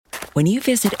When you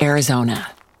visit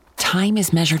Arizona, time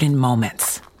is measured in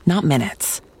moments, not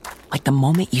minutes. Like the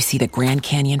moment you see the Grand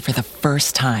Canyon for the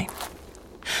first time.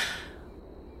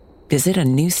 Visit a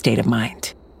new state of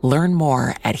mind. Learn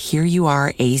more at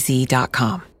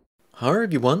hereyouareaz.com. Hi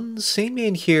everyone,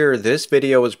 Sandman here. This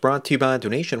video is brought to you by a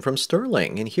donation from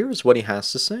Sterling, and here's what he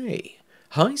has to say.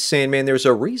 Hi Sandman, there's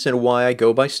a reason why I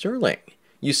go by Sterling.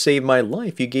 You saved my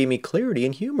life, you gave me clarity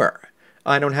and humor.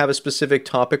 I don't have a specific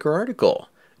topic or article,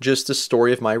 just the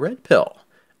story of my red pill.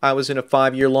 I was in a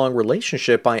 5-year-long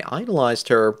relationship, I idolized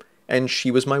her, and she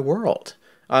was my world.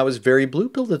 I was very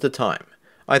blue-pilled at the time.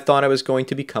 I thought I was going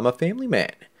to become a family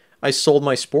man. I sold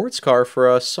my sports car for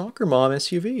a soccer mom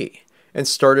SUV, and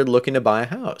started looking to buy a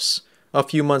house. A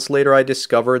few months later I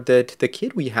discovered that the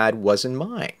kid we had wasn't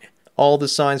mine. All the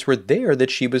signs were there that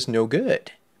she was no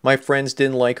good. My friends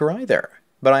didn't like her either,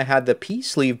 but I had the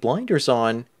pea-sleeve blinders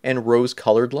on and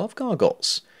rose-colored love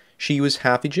goggles. She was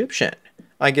half Egyptian.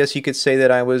 I guess you could say that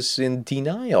I was in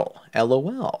denial,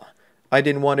 LOL. I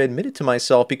didn't want to admit it to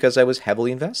myself because I was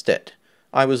heavily invested.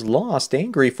 I was lost,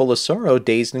 angry, full of sorrow,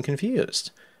 dazed and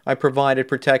confused. I provided,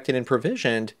 protected, and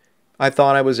provisioned. I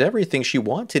thought I was everything she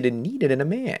wanted and needed in a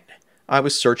man. I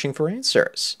was searching for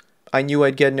answers. I knew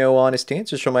I'd get no honest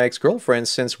answers from my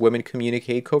ex-girlfriends since women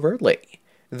communicate covertly.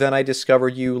 Then I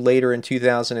discovered you later in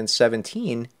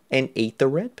 2017 and ate the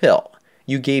red pill.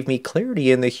 You gave me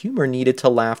clarity and the humor needed to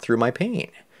laugh through my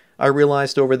pain. I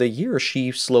realized over the years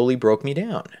she slowly broke me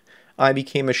down. I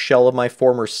became a shell of my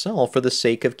former self for the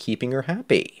sake of keeping her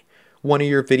happy. One of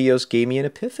your videos gave me an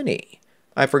epiphany.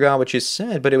 I forgot what you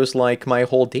said, but it was like my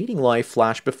whole dating life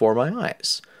flashed before my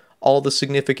eyes. All the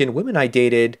significant women I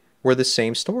dated were the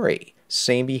same story,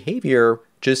 same behavior,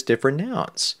 just different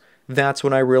nouns. That's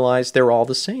when I realized they're all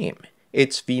the same.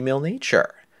 It's female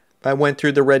nature. I went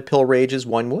through the red pill rage as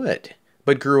one would,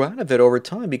 but grew out of it over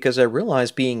time because I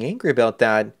realized being angry about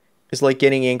that is like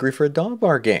getting angry for a dog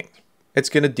barking. It's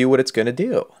going to do what it's going to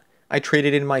do. I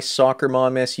traded in my soccer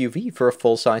mom SUV for a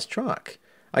full-size truck.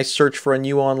 I searched for a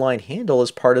new online handle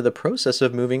as part of the process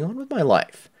of moving on with my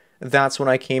life. That's when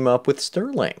I came up with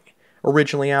Sterling.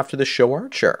 Originally after the show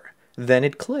Archer. Then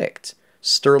it clicked.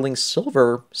 Sterling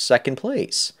Silver, second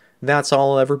place. That's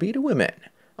all I'll ever be to women.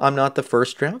 I'm not the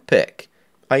first draft pick.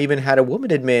 I even had a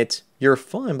woman admit, "You're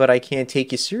fun, but I can't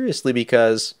take you seriously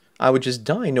because I would just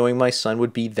die knowing my son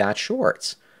would be that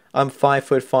short." I'm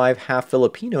 5'5", half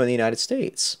Filipino in the United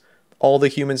States. All the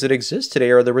humans that exist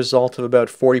today are the result of about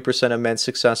 40% of men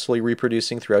successfully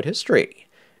reproducing throughout history.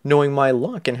 Knowing my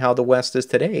luck and how the West is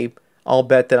today, I'll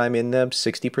bet that I'm in the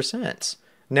 60%.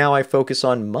 Now I focus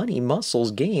on money,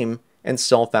 muscles, game, and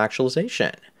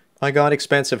self-actualization. I got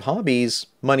expensive hobbies,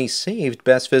 money saved,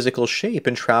 best physical shape,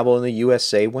 and travel in the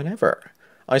USA whenever.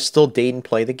 I still date and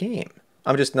play the game.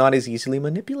 I'm just not as easily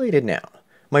manipulated now.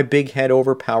 My big head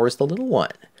overpowers the little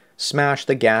one. Smash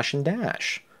the gash and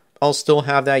dash. I'll still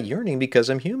have that yearning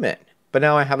because I'm human, but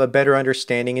now I have a better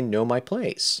understanding and know my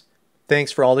place.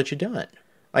 Thanks for all that you've done.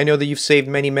 I know that you've saved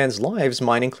many men's lives,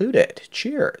 mine included.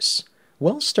 Cheers.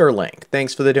 Well, Sterling,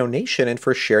 thanks for the donation and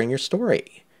for sharing your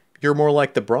story. You're more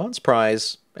like the bronze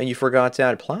prize, and you forgot to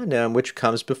add platinum, which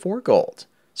comes before gold.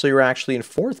 So you're actually in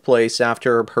 4th place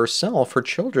after herself, her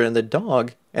children, the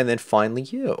dog, and then finally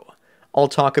you. I'll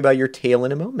talk about your tale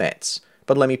in a moment,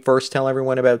 but let me first tell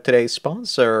everyone about today's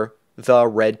sponsor, the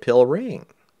Red Pill Ring.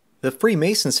 The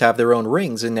Freemasons have their own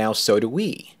rings, and now so do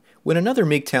we. When another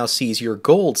MGTOW sees your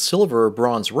gold, silver, or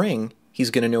bronze ring,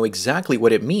 he's going to know exactly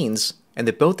what it means, and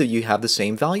that both of you have the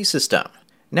same value system.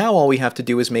 Now all we have to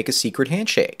do is make a secret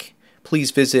handshake.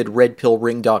 Please visit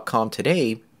redpillring.com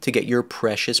today to get your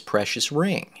precious, precious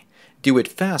ring. Do it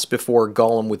fast before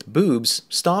Gollum with boobs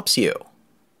stops you.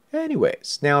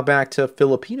 Anyways, now back to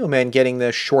Filipino men getting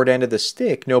the short end of the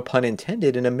stick, no pun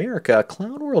intended, in America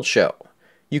Clown World show.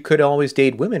 You could always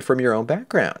date women from your own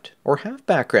background, or half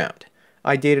background.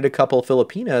 I dated a couple of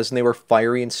Filipinas and they were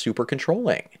fiery and super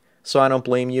controlling, so I don't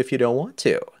blame you if you don't want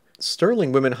to.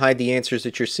 Sterling women hide the answers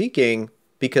that you're seeking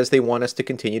because they want us to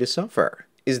continue to suffer.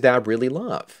 Is that really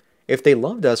love? If they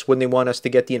loved us, wouldn't they want us to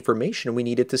get the information we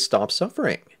needed to stop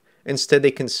suffering? Instead,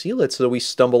 they conceal it so that we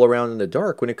stumble around in the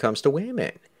dark when it comes to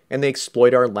women, and they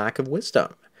exploit our lack of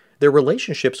wisdom. Their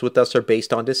relationships with us are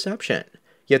based on deception,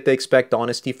 yet they expect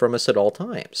honesty from us at all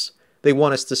times. They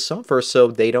want us to suffer so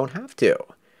they don't have to.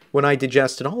 When I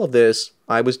digested all of this,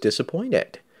 I was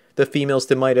disappointed. The females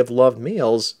that might have loved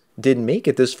males didn't make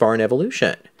it this far in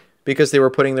evolution, because they were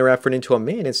putting their effort into a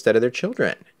man instead of their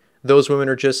children. Those women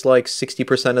are just like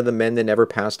 60% of the men that never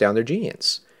pass down their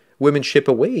genes. Women chip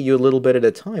away at you a little bit at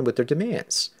a time with their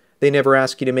demands. They never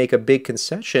ask you to make a big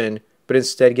concession, but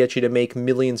instead get you to make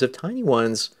millions of tiny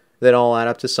ones that all add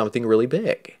up to something really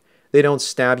big. They don't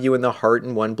stab you in the heart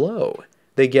in one blow.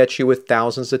 They get you with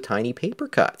thousands of tiny paper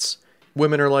cuts.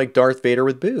 Women are like Darth Vader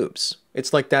with boobs.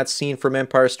 It's like that scene from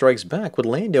Empire Strikes Back with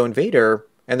Lando and Vader,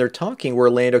 and they're talking where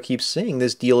Lando keeps saying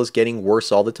this deal is getting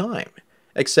worse all the time.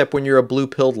 Except when you're a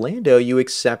blue-pilled Lando, you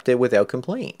accept it without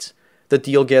complaint. The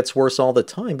deal gets worse all the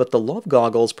time, but the love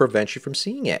goggles prevent you from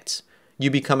seeing it.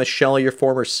 You become a shell of your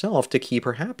former self to keep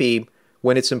her happy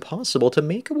when it's impossible to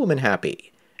make a woman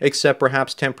happy, except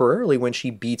perhaps temporarily when she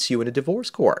beats you in a divorce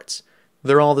court.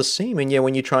 They're all the same, and yet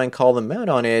when you try and call them out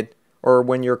on it, or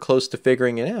when you're close to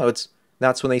figuring it out,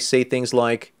 that's when they say things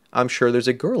like, "I'm sure there's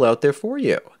a girl out there for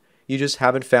you. You just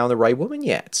haven't found the right woman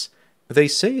yet." They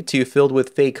say it to you filled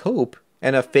with fake hope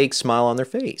and a fake smile on their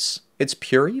face. It's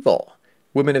pure evil.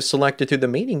 Women have selected through the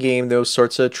mating game those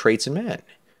sorts of traits in men.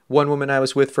 One woman I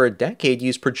was with for a decade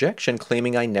used projection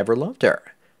claiming I never loved her.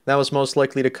 That was most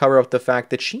likely to cover up the fact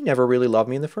that she never really loved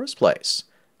me in the first place.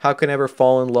 How can I ever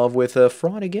fall in love with a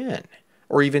fraud again?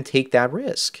 Or even take that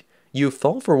risk? You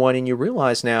fall for one and you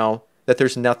realize now that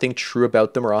there's nothing true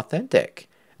about them or authentic.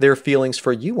 Their feelings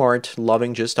for you aren't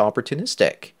loving, just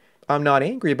opportunistic. I'm not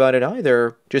angry about it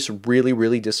either, just really,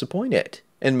 really disappointed.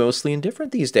 And mostly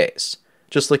indifferent these days.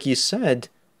 Just like you said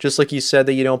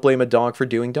that you don't blame a dog for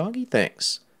doing doggy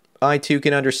things. I too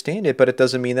can understand it, but it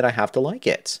doesn't mean that I have to like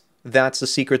it. That's the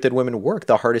secret that women work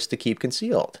the hardest to keep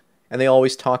concealed. And they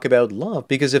always talk about love,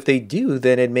 because if they do,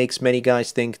 then it makes many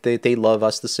guys think that they love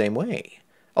us the same way.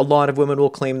 A lot of women will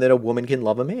claim that a woman can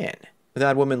love a man.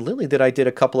 That woman Lily that I did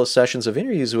a couple of sessions of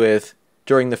interviews with,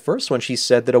 during the first one she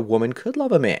said that a woman could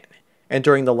love a man. And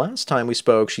during the last time we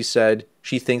spoke, she said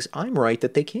she thinks I'm right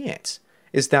that they can't.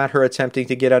 Is that her attempting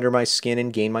to get under my skin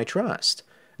and gain my trust?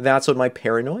 That's what my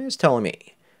paranoia is telling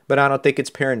me. But I don't think it's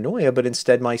paranoia, but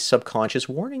instead my subconscious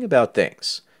warning about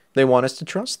things. They want us to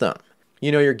trust them.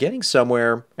 You know you're getting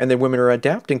somewhere, and then women are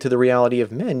adapting to the reality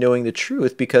of men knowing the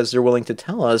truth because they're willing to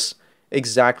tell us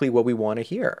exactly what we want to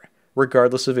hear,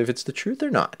 regardless of if it's the truth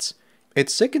or not. It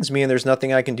sickens me, and there's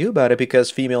nothing I can do about it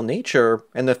because female nature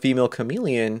and the female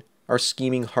chameleon are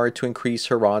scheming hard to increase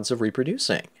her odds of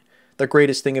reproducing. The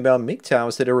greatest thing about MGTOW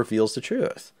is that it reveals the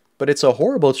truth. But it's a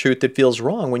horrible truth that feels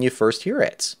wrong when you first hear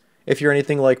it. If you're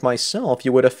anything like myself,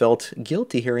 you would have felt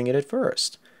guilty hearing it at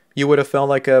first. You would have felt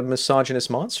like a misogynist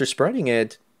monster spreading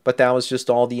it, but that was just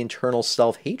all the internal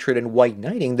self-hatred and white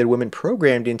knighting that women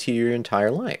programmed into your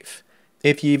entire life.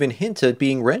 If you even hint at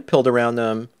being red-pilled around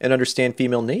them and understand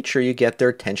female nature, you get their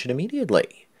attention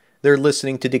immediately. They're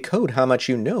listening to decode how much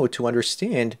you know to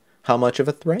understand how much of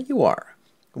a threat you are.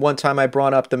 One time I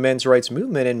brought up the men's rights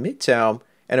movement in MGTOW,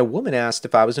 and a woman asked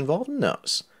if I was involved in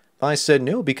those. I said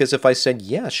no, because if I said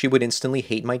yes, she would instantly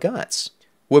hate my guts.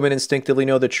 Women instinctively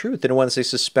know the truth, and once they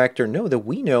suspect or know that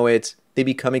we know it, they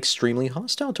become extremely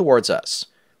hostile towards us.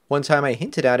 One time I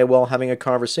hinted at it while having a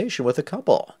conversation with a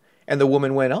couple, and the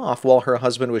woman went off while her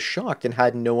husband was shocked and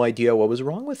had no idea what was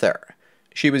wrong with her.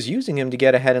 She was using him to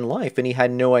get ahead in life, and he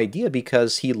had no idea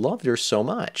because he loved her so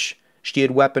much. She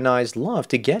had weaponized love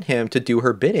to get him to do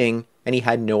her bidding, and he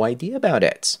had no idea about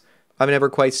it. I've never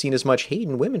quite seen as much hate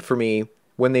in women for me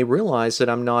when they realize that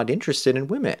I'm not interested in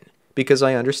women, because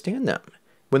I understand them.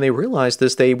 When they realize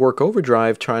this, they work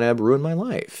overdrive trying to ruin my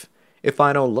life. If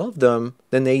I don't love them,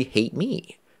 then they hate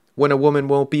me. When a woman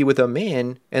won't be with a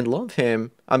man and love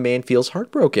him, a man feels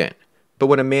heartbroken. But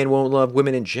when a man won't love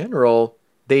women in general,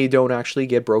 they don't actually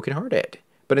get brokenhearted,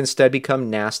 but instead become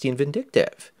nasty and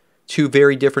vindictive. Two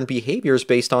very different behaviors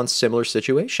based on similar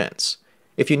situations.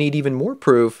 If you need even more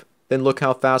proof, then look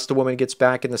how fast a woman gets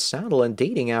back in the saddle and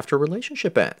dating after a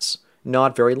relationship ends.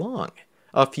 Not very long.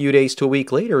 A few days to a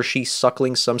week later, she's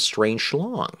suckling some strange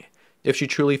schlong. If she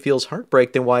truly feels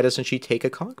heartbreak, then why doesn't she take a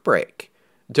cock break?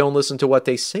 Don't listen to what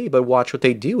they say, but watch what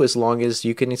they do as long as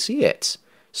you can see it.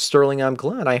 Sterling, I'm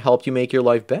glad I helped you make your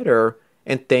life better,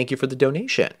 and thank you for the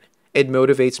donation. It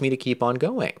motivates me to keep on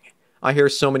going. I hear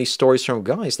so many stories from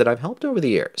guys that I've helped over the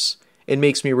years. It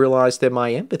makes me realize that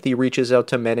my empathy reaches out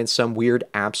to men in some weird,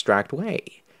 abstract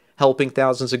way. Helping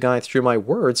thousands of guys through my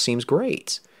words seems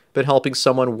great, but helping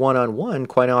someone one-on-one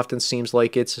quite often seems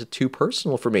like it's too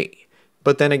personal for me.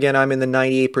 But then again, I'm in the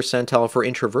 98th percentile for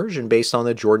introversion based on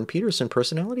the Jordan Peterson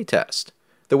personality test.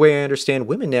 The way I understand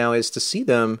women now is to see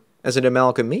them as an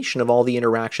amalgamation of all the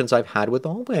interactions I've had with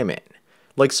all women,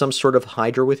 like some sort of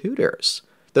Hydra with Hooters.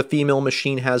 The female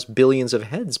machine has billions of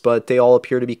heads, but they all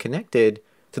appear to be connected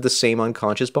to the same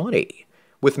unconscious body.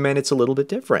 With men, it's a little bit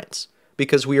different,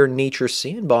 because we are nature's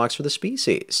sandbox for the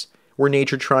species, where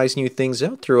nature tries new things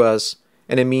out through us,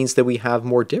 and it means that we have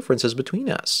more differences between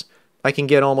us. I can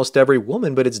get almost every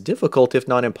woman, but it's difficult, if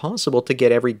not impossible, to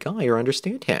get every guy or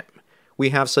understand him. we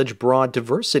have such broad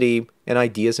diversity in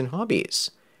ideas and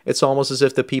hobbies. It's almost as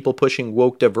if the people pushing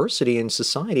woke diversity in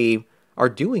society are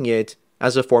doing it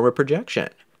as a form of projection,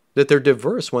 that they're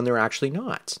diverse when they're actually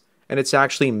not. And it's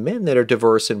actually men that are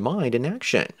diverse in mind and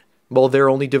action, while they're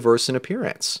only diverse in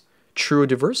appearance. True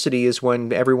diversity is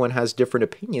when everyone has different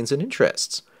opinions and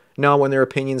interests, not when their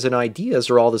opinions and ideas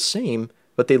are all the same,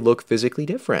 but they look physically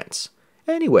different.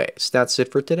 Anyways, that's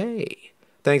it for today.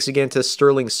 Thanks again to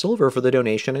Sterling Silver for the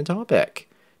donation and topic.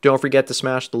 Don't forget to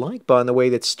smash the like button the way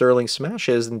that Sterling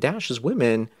smashes and dashes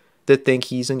women that think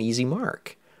he's an easy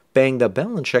mark. Bang the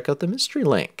bell and check out the mystery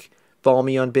link. Follow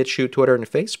me on BitChute, Twitter, and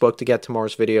Facebook to get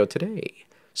tomorrow's video today.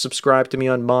 Subscribe to me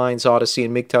on Minds, Odyssey,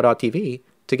 and MGTOW.tv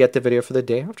to get the video for the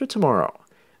day after tomorrow.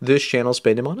 This channel's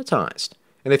been demonetized,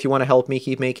 and if you want to help me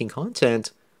keep making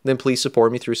content, then please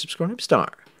support me through Subscribestar.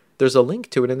 There's a link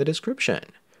to it in the description.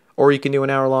 Or you can do an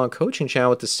hour-long coaching chat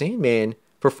with the Sandman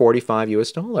for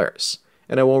 $45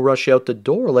 and I won't rush you out the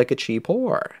door like a cheap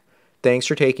whore. Thanks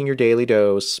for taking your daily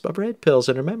dose of red pills,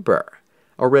 and remember,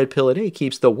 a red pill a day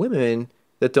keeps the women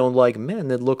that don't like men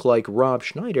that look like Rob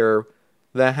Schneider,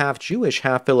 the half-Jewish,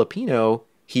 half-Filipino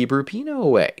Hebrew Pino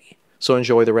away. So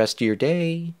enjoy the rest of your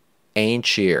day, and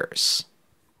cheers.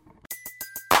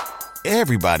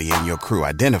 Everybody in your crew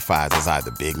identifies as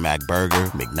either Big Mac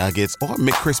Burger, McNuggets, or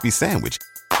McCrispy Sandwich.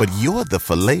 But you're the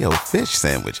Filet-O-Fish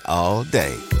Sandwich all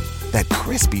day. That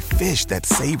crispy fish, that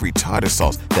savory tartar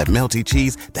sauce, that melty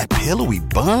cheese, that pillowy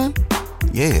bun.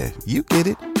 Yeah, you get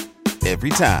it.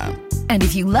 Every time. And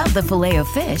if you love the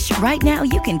Filet-O-Fish, right now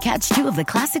you can catch two of the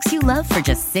classics you love for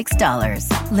just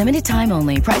 $6. Limited time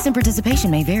only. Price and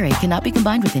participation may vary. Cannot be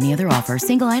combined with any other offer.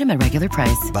 Single item at regular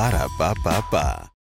price. Ba-da-ba-ba-ba.